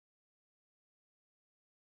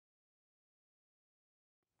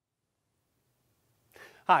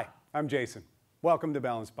Hi, I'm Jason. Welcome to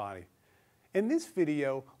Balanced Body. In this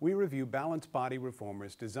video, we review Balanced Body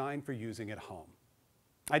reformers designed for using at home.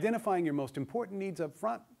 Identifying your most important needs up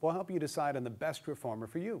front will help you decide on the best reformer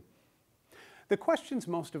for you. The questions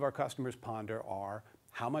most of our customers ponder are,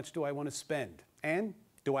 how much do I want to spend? And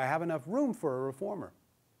do I have enough room for a reformer?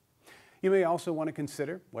 You may also want to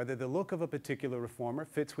consider whether the look of a particular reformer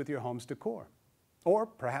fits with your home's decor. Or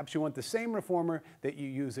perhaps you want the same reformer that you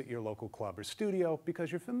use at your local club or studio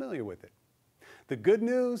because you're familiar with it. The good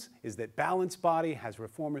news is that Balanced Body has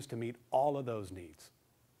reformers to meet all of those needs.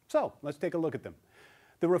 So let's take a look at them.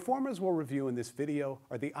 The reformers we'll review in this video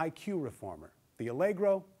are the IQ reformer, the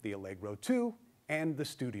Allegro 2, and the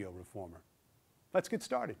Studio reformer. Let's get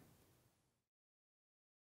started.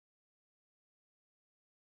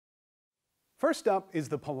 First up is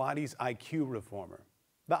the Pilates IQ reformer.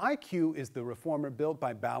 The IQ is the reformer built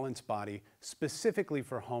by Balanced Body specifically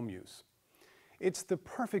for home use. It's the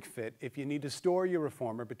perfect fit if you need to store your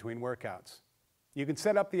reformer between workouts. You can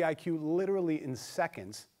set up the IQ literally in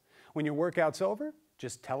seconds. When your workout's over,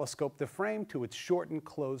 just telescope the frame to its shortened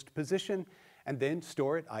closed position and then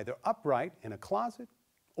store it either upright in a closet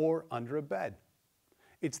or under a bed.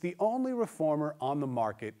 It's the only reformer on the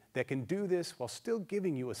market that can do this while still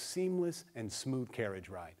giving you a seamless and smooth carriage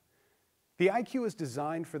ride. The IQ is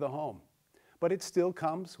designed for the home, but it still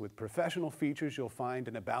comes with professional features you'll find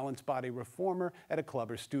in a Balanced Body reformer at a club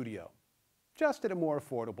or studio, just at a more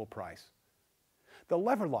affordable price. The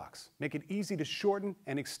lever locks make it easy to shorten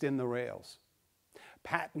and extend the rails.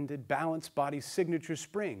 Patented Balanced Body signature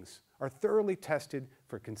springs are thoroughly tested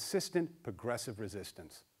for consistent progressive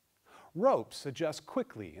resistance. Ropes adjust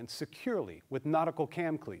quickly and securely with nautical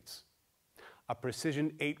cam cleats. A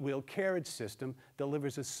precision 8-wheel carriage system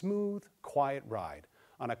delivers a smooth, quiet ride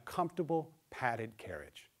on a comfortable, padded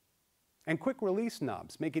carriage. And quick release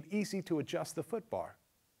knobs make it easy to adjust the foot bar.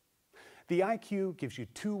 The IQ gives you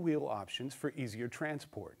 2-wheel options for easier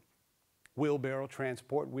transport. Wheelbarrow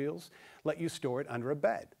transport wheels let you store it under a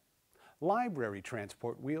bed. Library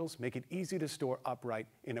transport wheels make it easy to store upright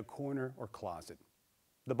in a corner or closet.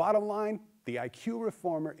 The bottom line, the IQ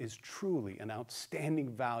reformer is truly an outstanding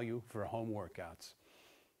value for home workouts.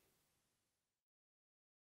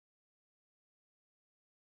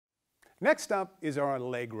 Next up is our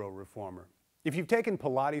Allegro reformer. If you've taken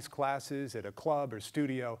Pilates classes at a club or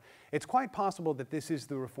studio, it's quite possible that this is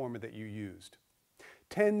the reformer that you used.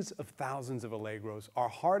 Tens of thousands of Allegros are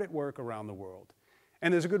hard at work around the world.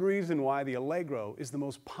 And there's a good reason why the Allegro is the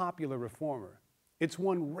most popular reformer. It's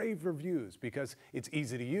won rave reviews because it's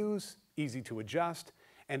easy to use, easy to adjust,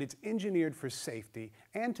 and it's engineered for safety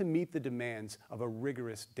and to meet the demands of a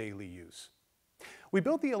rigorous daily use. We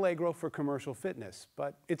built the Allegro for commercial fitness,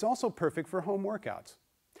 but it's also perfect for home workouts.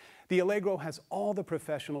 The Allegro has all the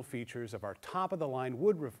professional features of our top-of-the-line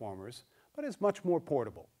wood reformers, but is much more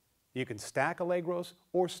portable. You can stack Allegros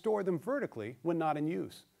or store them vertically when not in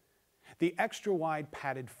use. The extra-wide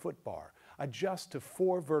padded foot bar adjusts to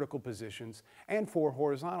 4 vertical positions and 4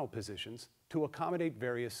 horizontal positions to accommodate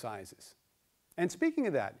various sizes. And speaking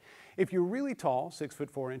of that, if you're really tall, 6 foot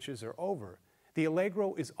 4 inches or over, the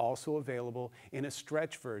Allegro is also available in a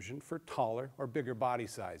stretch version for taller or bigger body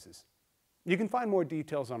sizes. You can find more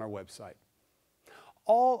details on our website.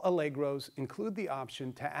 All Allegros include the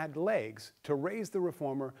option to add legs to raise the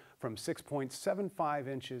reformer from 6.75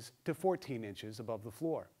 inches to 14 inches above the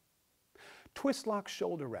floor. Twist lock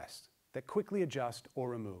shoulder rests that quickly adjust or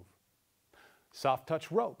remove. Soft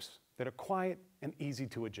touch ropes that are quiet and easy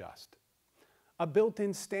to adjust. A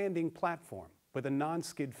built-in standing platform with a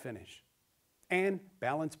non-skid finish. And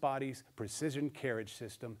Balanced Body's precision carriage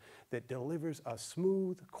system that delivers a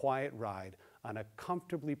smooth, quiet ride on a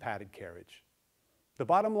comfortably padded carriage. The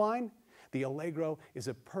bottom line, the Allegro is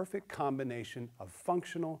a perfect combination of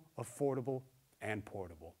functional, affordable, and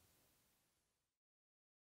portable.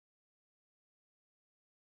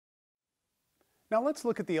 Now let's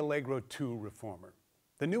look at the Allegro 2 reformer.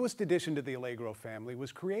 The newest addition to the Allegro family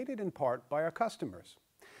was created in part by our customers.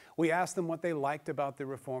 We asked them what they liked about the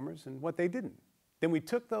reformers and what they didn't. Then we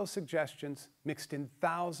took those suggestions, mixed in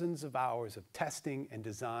thousands of hours of testing and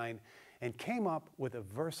design, and came up with a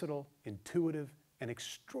versatile, intuitive, and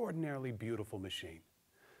extraordinarily beautiful machine.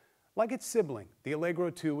 Like its sibling, the Allegro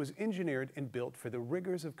 2 was engineered and built for the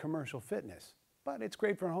rigors of commercial fitness, but it's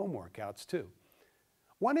great for home workouts too.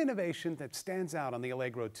 One innovation that stands out on the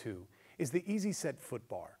Allegro 2 is the EasySet foot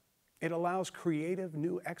bar. It allows creative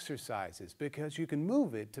new exercises because you can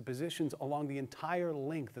move it to positions along the entire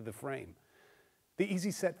length of the frame. The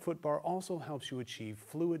EasySet foot bar also helps you achieve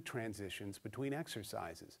fluid transitions between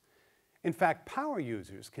exercises. In fact, power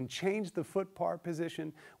users can change the foot bar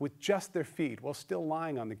position with just their feet while still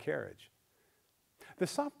lying on the carriage. The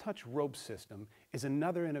Soft Touch rope system is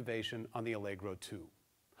another innovation on the Allegro 2.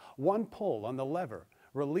 One pull on the lever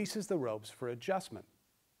releases the ropes for adjustment.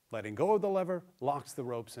 Letting go of the lever locks the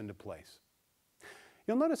ropes into place.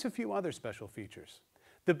 You'll notice a few other special features.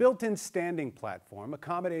 The built-in standing platform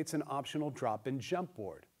accommodates an optional drop-in jump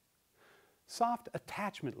board. Soft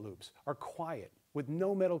attachment loops are quiet with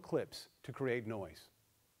no metal clips to create noise.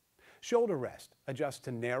 Shoulder rest adjusts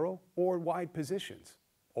to narrow or wide positions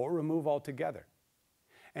or remove altogether.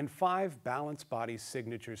 And 5 Balance Body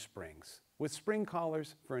signature springs with spring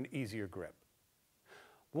collars for an easier grip.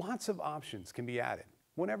 Lots of options can be added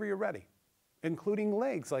whenever you're ready, including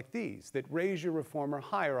legs like these that raise your reformer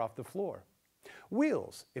higher off the floor,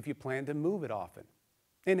 wheels if you plan to move it often,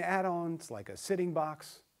 and add-ons like a sitting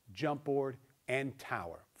box, jump board, and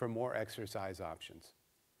tower for more exercise options.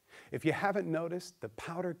 If you haven't noticed, the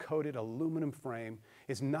powder-coated aluminum frame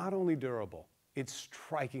is not only durable, it's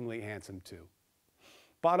strikingly handsome too.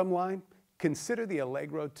 Bottom line, consider the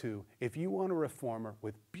Allegro 2 if you want a reformer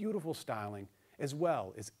with beautiful styling as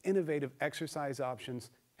well as innovative exercise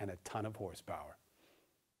options and a ton of horsepower.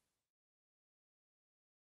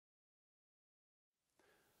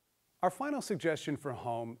 Our final suggestion for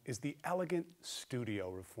home is the elegant Studio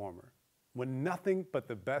Reformer. When nothing but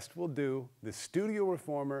the best will do, the Studio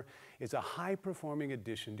Reformer is a high-performing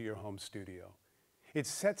addition to your home studio. It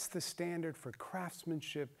sets the standard for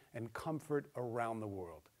craftsmanship and comfort around the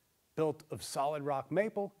world. Built of solid rock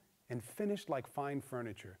maple and finished like fine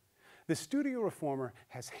furniture, the Studio Reformer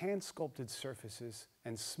has hand-sculpted surfaces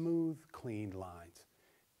and smooth, clean lines.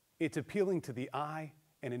 It's appealing to the eye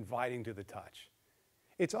and inviting to the touch.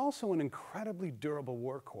 It's also an incredibly durable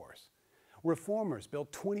workhorse. Reformers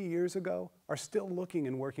built 20 years ago are still looking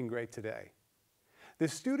and working great today. The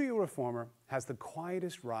Studio Reformer has the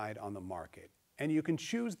quietest ride on the market, and you can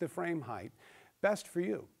choose the frame height best for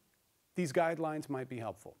you. These guidelines might be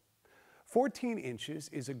helpful. 14 inches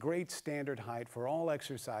is a great standard height for all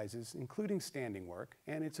exercises, including standing work,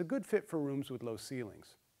 and it's a good fit for rooms with low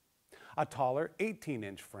ceilings. A taller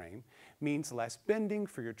 18-inch frame means less bending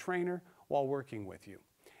for your trainer while working with you,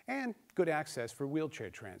 and good access for wheelchair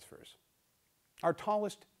transfers. Our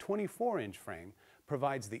tallest 24-inch frame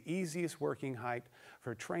provides the easiest working height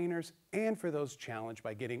for trainers and for those challenged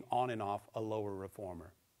by getting on and off a lower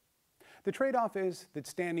reformer. The trade-off is that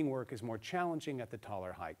standing work is more challenging at the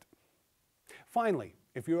taller height. Finally,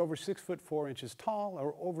 if you're over 6'4" tall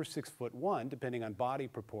or over 6'1", depending on body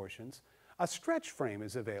proportions, a stretch frame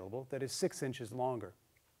is available that is 6 inches longer.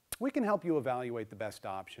 We can help you evaluate the best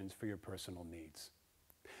options for your personal needs.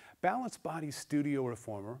 Balance Body Studio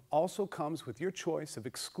Reformer also comes with your choice of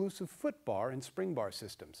exclusive foot bar and spring bar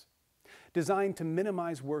systems, designed to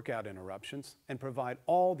minimize workout interruptions and provide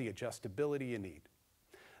all the adjustability you need.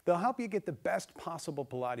 They'll help you get the best possible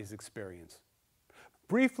Pilates experience.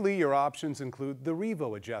 Briefly, your options include the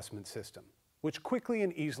Revo adjustment system, which quickly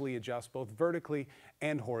and easily adjusts both vertically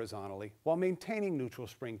and horizontally while maintaining neutral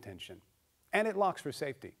spring tension, and it locks for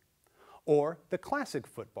safety. Or the classic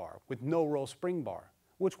foot bar with no roll spring bar,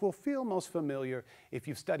 which will feel most familiar if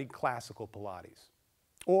you've studied classical Pilates.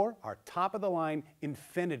 Or our top-of-the-line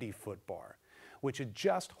Infinity foot bar, which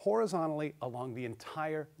adjusts horizontally along the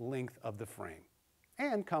entire length of the frame,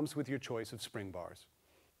 and comes with your choice of spring bars.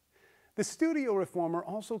 The Studio Reformer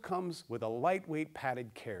also comes with a lightweight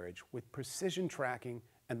padded carriage with precision tracking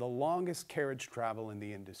and the longest carriage travel in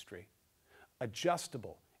the industry.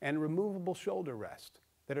 Adjustable and removable shoulder rests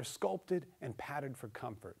that are sculpted and padded for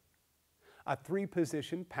comfort. A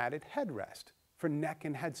 3-position padded headrest for neck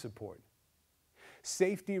and head support.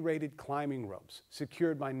 Safety-rated climbing ropes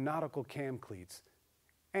secured by nautical cam cleats,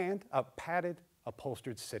 and a padded,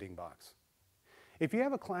 upholstered sitting box. If you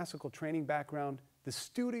have a classical training background, the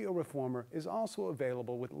Studio Reformer is also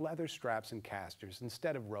available with leather straps and casters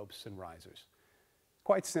instead of ropes and risers.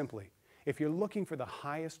 Quite simply, if you're looking for the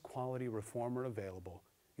highest quality reformer available,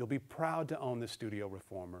 you'll be proud to own the Studio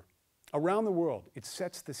Reformer. Around the world, it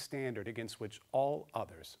sets the standard against which all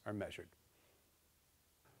others are measured.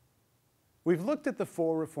 We've looked at the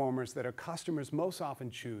 4 reformers that our customers most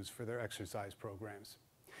often choose for their exercise programs.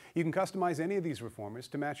 You can customize any of these reformers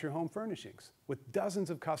to match your home furnishings, with dozens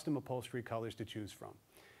of custom upholstery colors to choose from.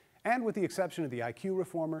 And with the exception of the IQ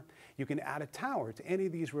reformer, you can add a tower to any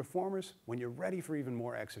of these reformers when you're ready for even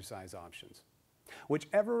more exercise options.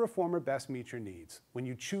 Whichever reformer best meets your needs, when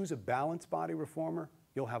you choose a Balance Body reformer,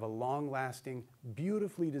 you'll have a long-lasting,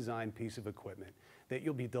 beautifully designed piece of equipment that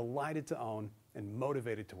you'll be delighted to own and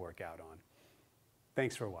motivated to work out on.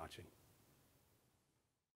 Thanks for watching.